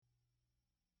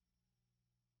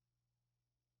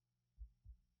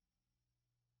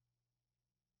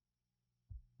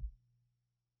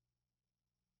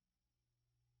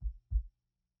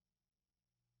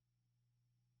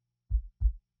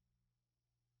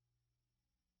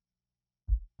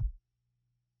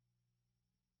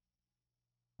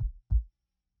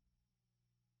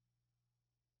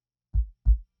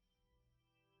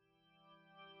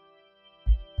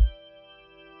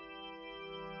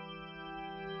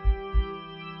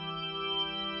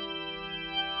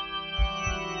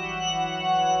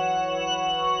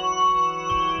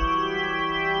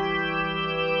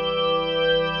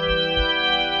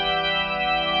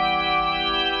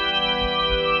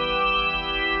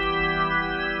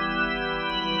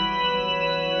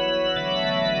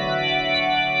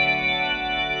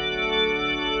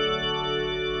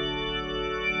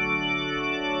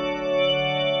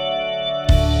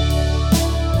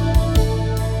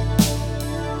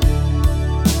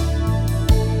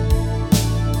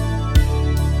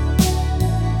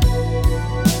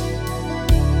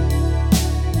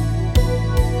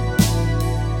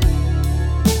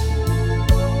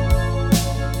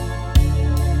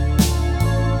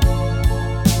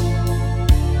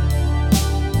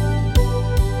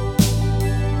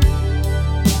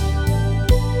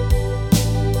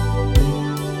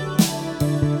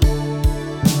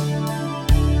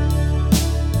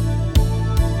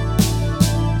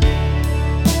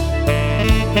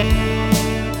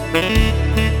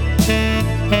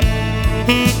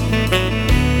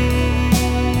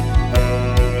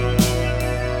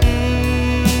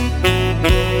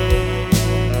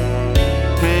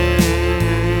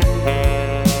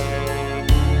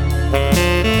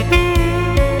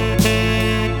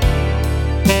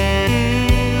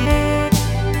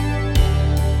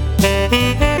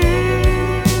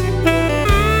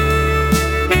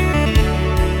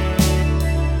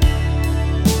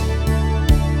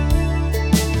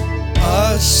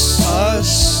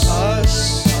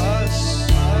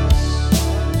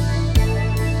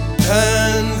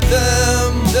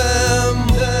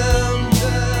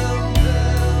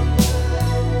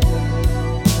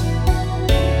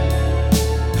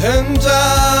And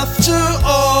after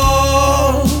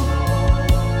all,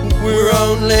 we're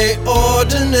only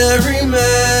ordinary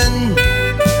men.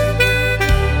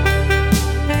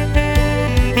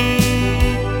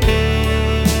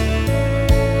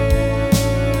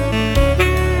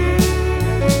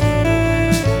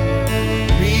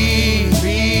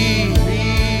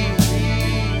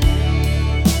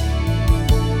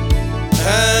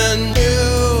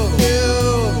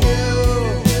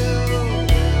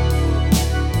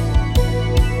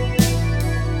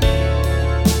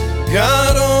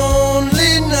 God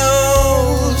only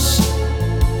knows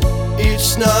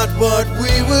it's not what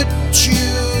we would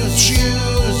choose to do.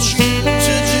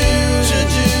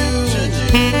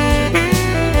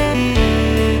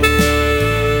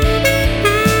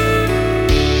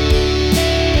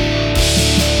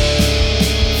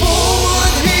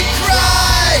 Forward he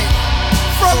cried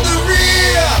from the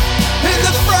rear, in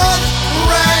the front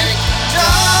rank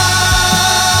died.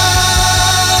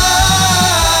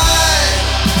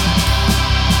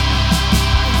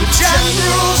 The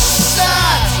general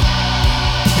sat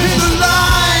in the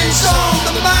lines on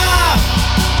the map,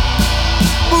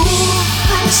 moved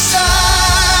from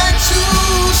side to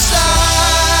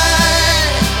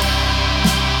side.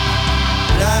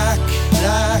 Black,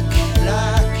 black,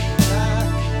 black, black,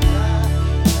 black,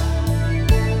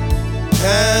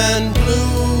 and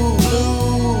blue,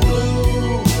 blue,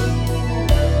 blue.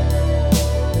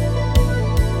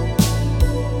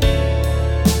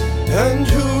 And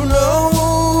who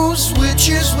knows which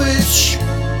is which?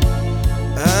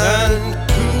 And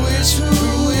who is who?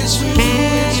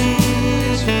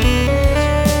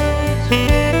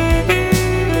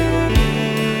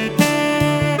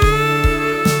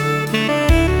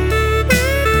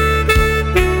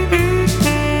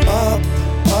 Up,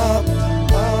 up,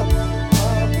 up,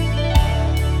 up,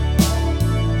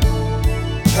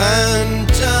 and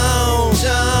down,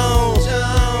 down,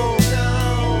 down,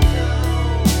 down, down.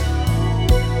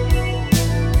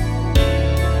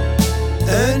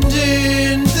 And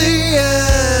in the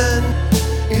end,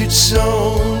 it's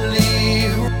only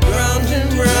round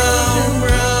and round,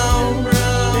 round,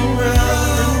 round,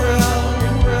 round,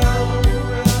 round, round, round.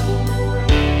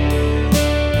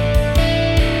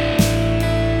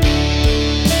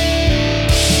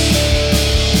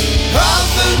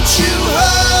 Haven't you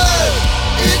heard?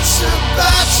 It's a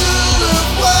battle of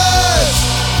words.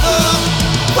 The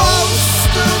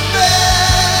poster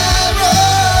bearer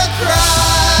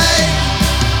cried.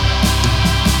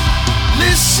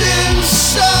 Listen,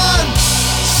 son,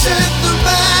 said the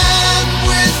man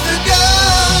with the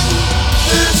gun.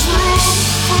 There's room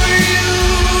for you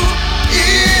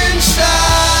inside.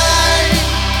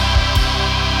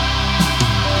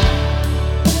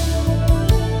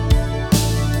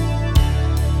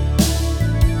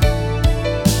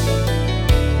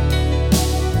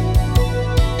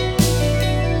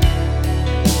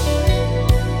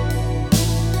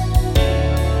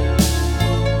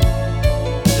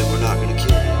 Then we're not gonna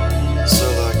kill you. So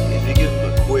like, if you give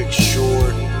them a quick,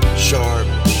 short, sharp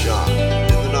shot, then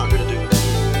they're not gonna do it.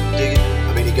 Dig it?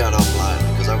 I mean, he got offline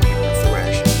because I would give him a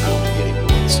thrashing. I only hit him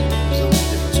once. There's only a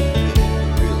difference with me,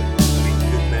 really. I mean,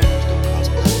 good manners don't cost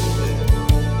blood to live.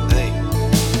 Hey.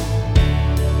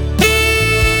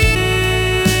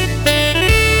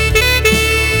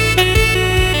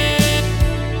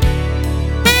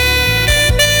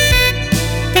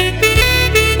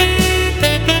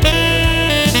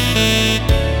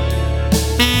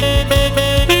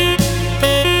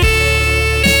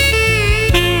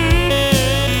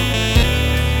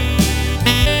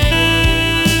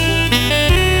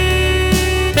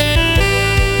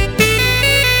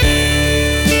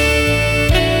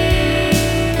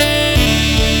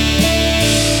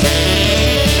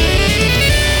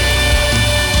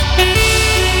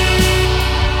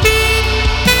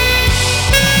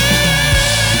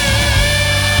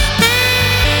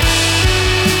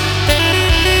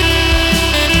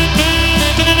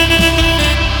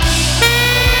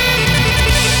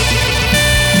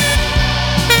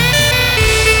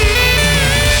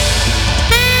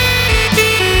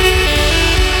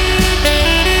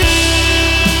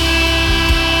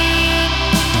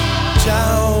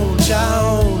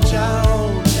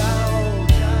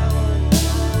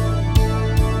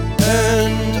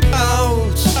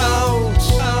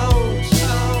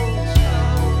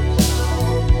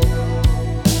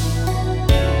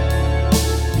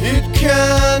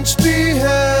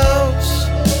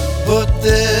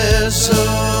 there's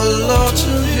a lot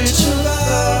of it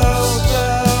about.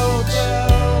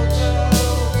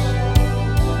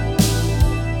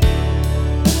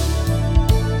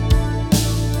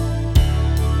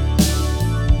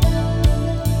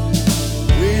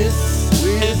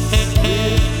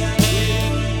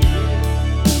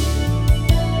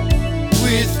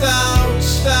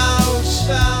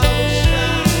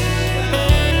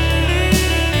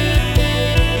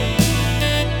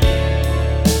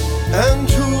 And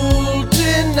who'll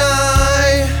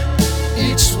deny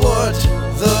it's what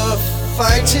the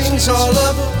fighting's all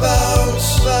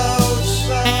about?